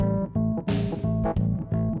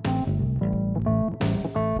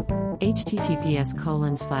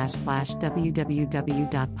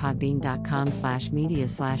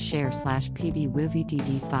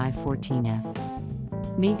https://www.podbean.com/media/share/pbwvdd514f.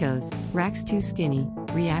 Migos, Rax Too Skinny,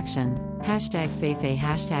 Reaction, Hashtag Feifei,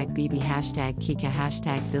 Hashtag Bibi, Hashtag Kika,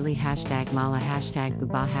 Hashtag Billy, Hashtag Mala, Hashtag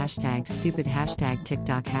Baba, Hashtag Stupid, Hashtag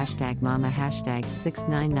TikTok, Hashtag Mama, Hashtag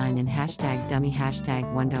 699 and Hashtag Dummy, Hashtag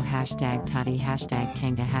Wendo, Hashtag Toddy, Hashtag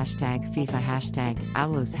Kanga, Hashtag FIFA, Hashtag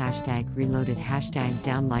Alos, Hashtag Reloaded, Hashtag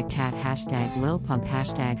Down Like Cat, Hashtag Lil Pump,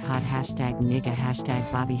 Hashtag Hot, Hashtag Nigga,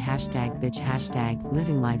 Hashtag Bobby, Hashtag Bitch, Hashtag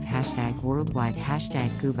Living Life, Hashtag Worldwide,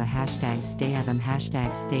 Hashtag Gooba, Hashtag Stay at 'em,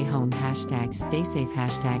 Hashtag Stay Home, Hashtag Stay Safe,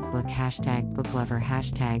 Hashtag Book, Hashtag Book Lover,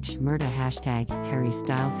 Hashtag Shmurda, Hashtag Harry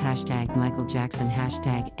Styles, Hashtag Michael Jackson,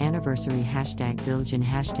 Hashtag Anniversary, Hashtag Billion,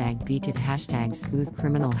 Hashtag Beat It, Hashtag Smooth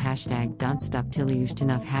Criminal, Hashtag Don't Stop Till You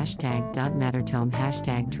Enough, Hashtag Dot Matter Tome,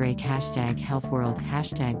 Hashtag Drake, Hashtag Health World,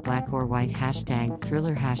 Hashtag Black or White, Hashtag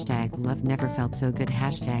Thriller, Hashtag Love Never Felt So Good,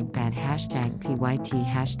 Hashtag Bad, Hashtag PYT,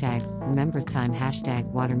 Hashtag Remember Time, Hashtag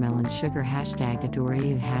Watermelon Sugar, Hashtag Adore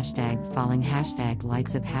You, Hashtag Falling, Hashtag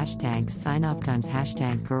Lights Up, Hashtag Sign Off Times,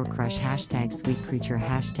 Hashtag Girl Crush, Hashtag Sweet Creature,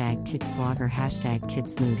 Hashtag Kids Blogger, Hashtag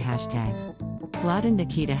Kids Nude, Hashtag Vlad and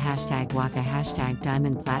Nikita, Hashtag Waka, Hashtag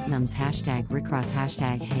Diamond Platinums, Hashtag Rickross,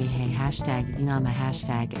 Hashtag Hey Hey, Hashtag Inama,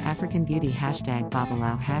 Hashtag African Beauty, Hashtag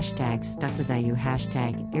Babalau, Hashtag Stuck With You,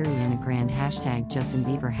 Hashtag Ariana Grande, Hashtag Justin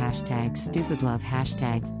Bieber, Hashtag Stupid Love,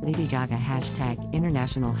 Hashtag Lady Gaga, Hashtag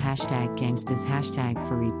International, Hashtag Gangstas, Hashtag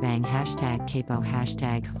Farid Bang, Hashtag Capo,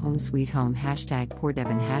 Hashtag Home Sweet Home, Hashtag Poor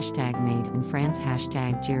Devin, Hashtag Made in France,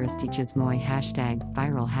 Hashtag Jairus Teaches Moy, Hashtag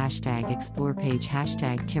Viral, Hashtag Explore Page,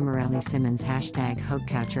 Hashtag Kimmerly Simmons, Hashtag Hope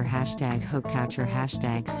Coucher, Hashtag Hope Coucher,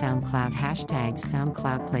 Hashtag SoundCloud, Hashtag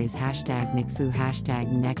SoundCloud Plays, Hashtag McFoo, Hashtag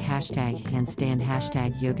Neck, Hashtag Handstand,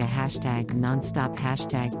 Hashtag Yoga, Hashtag Nonstop,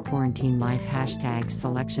 Hashtag Quarantine Life, Hashtag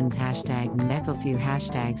Selections, Hashtag Necklefew,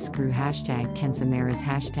 Hashtag Screw, Hashtag Kensamaras,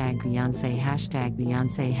 Hashtag Beyonce, Hashtag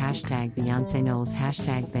Beyonce, Hashtag Beyonce Knowles,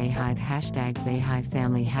 Hashtag Bayhive, Hashtag Bayhive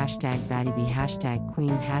Family, Hashtag Batty Bee, Hashtag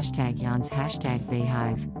Queen, Hashtag Yans, Hashtag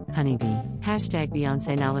Bayhive, Honeybee, Hashtag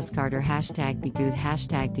Beyonce Nallis Carter, Hashtag Be Good,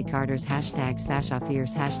 Hashtag The Carters, Hashtag Sasha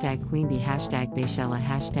Fierce, Hashtag Queen Bee, Hashtag Bayshella,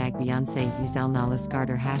 Hashtag Beyonce Giselle Nallis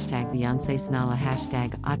Carter, Hashtag Beyonce Snala,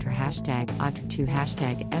 Hashtag Otter, Hashtag Otter2,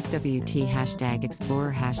 Hashtag FWT, Hashtag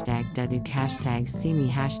Explorer, Hashtag Duduk, Hashtag See Me,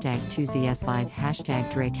 Hashtag 2ZS Slide,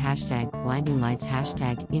 Hashtag Drake, Hashtag Blinding Lights,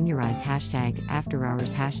 Hashtag In Your Eyes, Hashtag After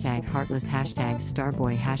Hours, Hashtag Heartless, Hashtag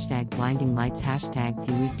Starboy, Hashtag Blinding Lights, Hashtag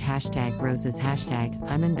The Week, Hashtag Roses, Hashtag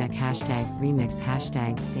Imanbek, Hashtag Remix,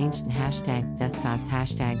 Hashtag Saint, Hashtag The Scots,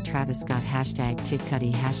 Hashtag Travis Scott, Hashtag Kid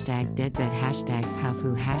Cudi, Hashtag Deadbed, Hashtag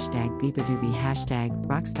Pafu, Hashtag Beepadoobie, Hashtag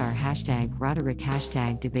Rockstar, Hashtag Roderick,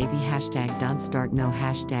 Hashtag DaBaby, Hashtag Don't Start No,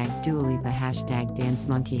 Hashtag Dua Lipa, Hashtag Dance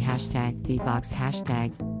Monkey, Hashtag The Box,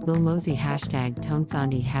 Hashtag Lil Mosey, Hashtag Tone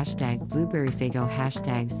Sandi, Hashtag Blueberry Fago,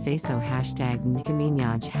 Hashtag Say So, Hashtag Nicki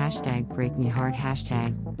Minaj, Hashtag Break Me Heart,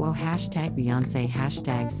 Hashtag Whoa, Hashtag Beyonce,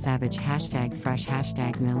 Hashtag Savage, Hashtag Fresh,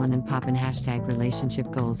 Hashtag Melanin Poppin', Hashtag Relationship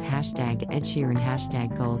Goals, Hashtag Ed Sheeran,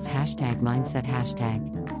 Hashtag Goals, Hashtag Mindset, Hashtag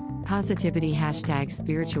Positivity, Hashtag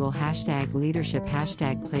Spiritual, Hashtag Leadership,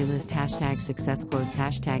 Hashtag Playlist, Hashtag Success Quotes,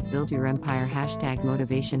 Hashtag Build Your Empire, Hashtag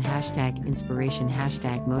Motivation, Hashtag Inspiration,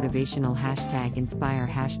 Hashtag Motivational, Hashtag Inspire,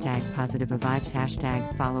 Hashtag Positive Vibes,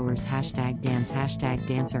 Hashtag Followers, Hashtag Dance, Hashtag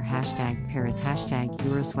Dancer, Hashtag Paris, Hashtag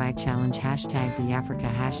Euroswag Challenge, Hashtag Be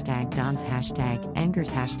Africa, Hashtag Dance, Hashtag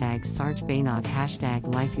Angers, Hashtag Sarge Baynod,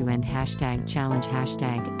 Hashtag Life You End, Hashtag Challenge,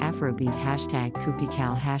 Hashtag Afrobeat, Hashtag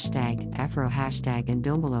Kupical, Hashtag Afro, Hashtag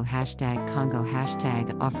Ndombolo, Hashtag Congo,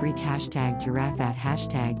 Hashtag Afrique, Hashtag Giraffe,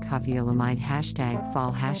 Hashtag Coffeeolamide, Hashtag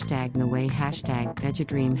Fall, Hashtag Noe, Hashtag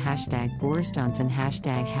Vegadream, Hashtag Boris Johnson,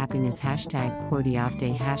 Hashtag Happiness, Hashtag Quote Off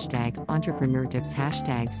Day, Hashtag Entrepreneur Tips,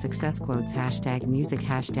 Hashtag Success Quotes, Hashtag Music,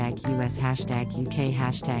 Hashtag US, Hashtag UK,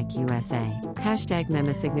 Hashtag USA, Hashtag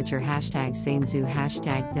Mema Signature, Hashtag Sainzu,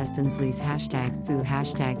 Hashtag Destins Lees, Hashtag Fu,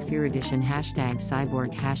 Hashtag Fear Edition, Hashtag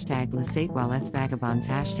Cyborg, Hashtag Lesate While S Vagabonds,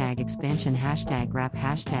 Hashtag Expansion, Hashtag Rap,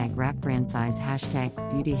 Hashtag Rap Brand Size, Hashtag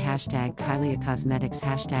Beauty, Hashtag Kylie Cosmetics,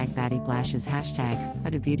 Hashtag Batty Blashes, Hashtag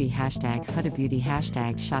Huda Beauty, Hashtag Huda Beauty,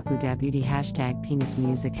 Hashtag Shapuda Beauty, Hashtag Penis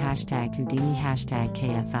Music, Hashtag Houdini, Hashtag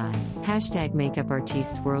KSI, Hashtag Makeup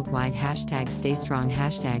Artists Worldwide, Hashtag Stay Strong,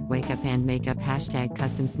 Hashtag Wake Up and Makeup, Hashtag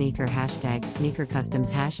Custom Sneaker, Hashtag Sneaker Customs,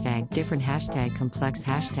 Hashtag Different, Hashtag Complex,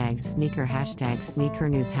 Hashtag Sneaker, Hashtag Sneaker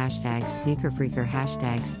News, Hashtag Sneaker Freaker,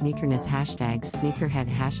 Hashtag Sneakerness, Hashtag Sneakerhead,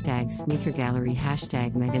 Hashtag Sneaker Gallery,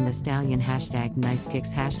 Hashtag Megan Thee Stallion, hashtag nice kicks,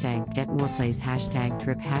 hashtag get more plays, hashtag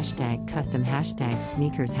drip, hashtag custom, hashtag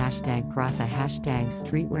sneakers, hashtag grasa, hashtag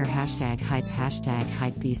streetwear, hashtag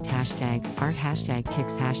hype beast, hashtag art, hashtag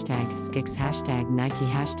kicks, hashtag skicks, hashtag Nike,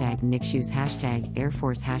 hashtag Nick shoes, hashtag Air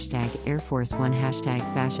Force One, hashtag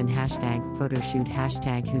fashion, hashtag photoshoot,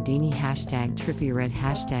 hashtag Houdini, hashtag trippy red,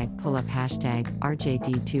 hashtag pull up, hashtag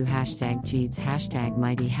RJD2, hashtag Jeeds, hashtag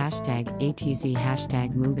mighty, hashtag ATZ,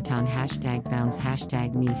 hashtag Moombaton, hashtag bounce,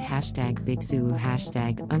 hashtag meat, hashtag big zoo,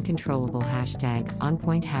 hashtag uncontrollable, hashtag on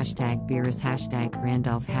point, hashtag beerus, hashtag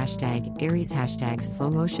Randolph, hashtag Aries, hashtag slow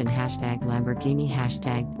motion, hashtag Lamborghini,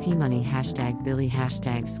 hashtag P money, hashtag Billy,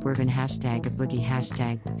 hashtag swervin, hashtag a boogie,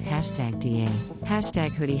 hashtag DA,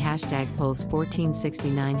 hashtag hoodie, hashtag Pulse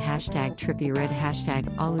 1469, hashtag trippy red, hashtag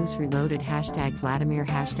Alus reloaded, hashtag Vladimir,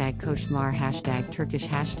 hashtag Koshmar, hashtag Turkish,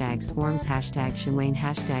 hashtag swarms, hashtag Shinwain,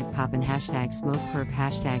 hashtag poppin, hashtag smoke perp,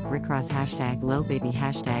 hashtag Rick Ross, hashtag low baby,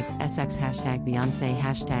 hashtag SX, hashtag Beyonce,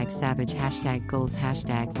 hashtag savage, hashtag goals,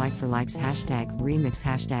 hashtag like for likes, hashtag remix,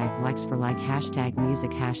 hashtag likes for like, hashtag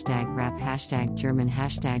music, hashtag rap, hashtag German,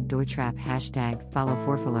 hashtag Deutschrap, hashtag follow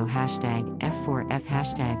for follow, hashtag F4F,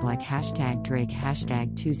 hashtag like, hashtag Drake,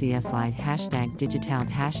 hashtag 2ZS slide, hashtag digital,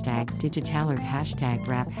 hashtag digitalert, hashtag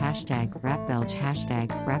rap belch,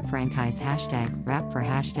 hashtag rap franchise, hashtag rap for,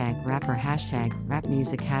 hashtag rapper, hashtag rap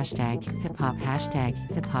music, hashtag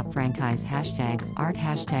hip hop franchise, hashtag art,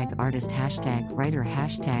 hashtag artist, hashtag writer,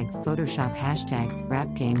 hashtag Photoshop, hashtag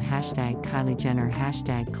rap game, hashtag Kylie Jenner,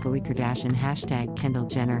 hashtag Khloe Kardashian, hashtag Kendall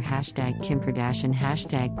Jenner, hashtag Kim Kardashian,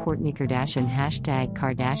 hashtag Kourtney Kardashian, hashtag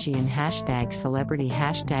Kardashian, hashtag celebrity,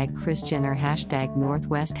 hashtag Kris Jenner, hashtag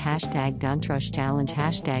Northwest, hashtag Guntrush Challenge,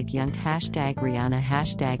 hashtag Young, hashtag Rihanna,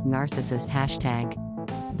 hashtag narcissist, hashtag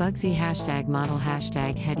Bugsy, hashtag model,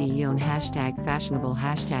 hashtag Hetty Yon, hashtag fashionable,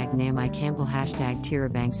 hashtag Naomi Campbell, hashtag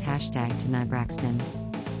Tyra Banks, hashtag Tanai Braxton,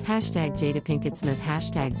 hashtag Jada Pinkett Smith,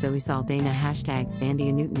 hashtag Zoe Saldana, hashtag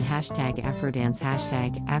Vandia Newton, hashtag Afrodance,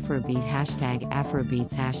 hashtag Afrobeat, hashtag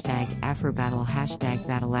Afrobeats, hashtag Afrobattle, hashtag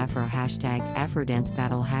Battle Afro, hashtag Afrodance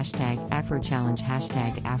Battle, hashtag Afro Challenge,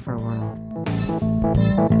 hashtag Afro World.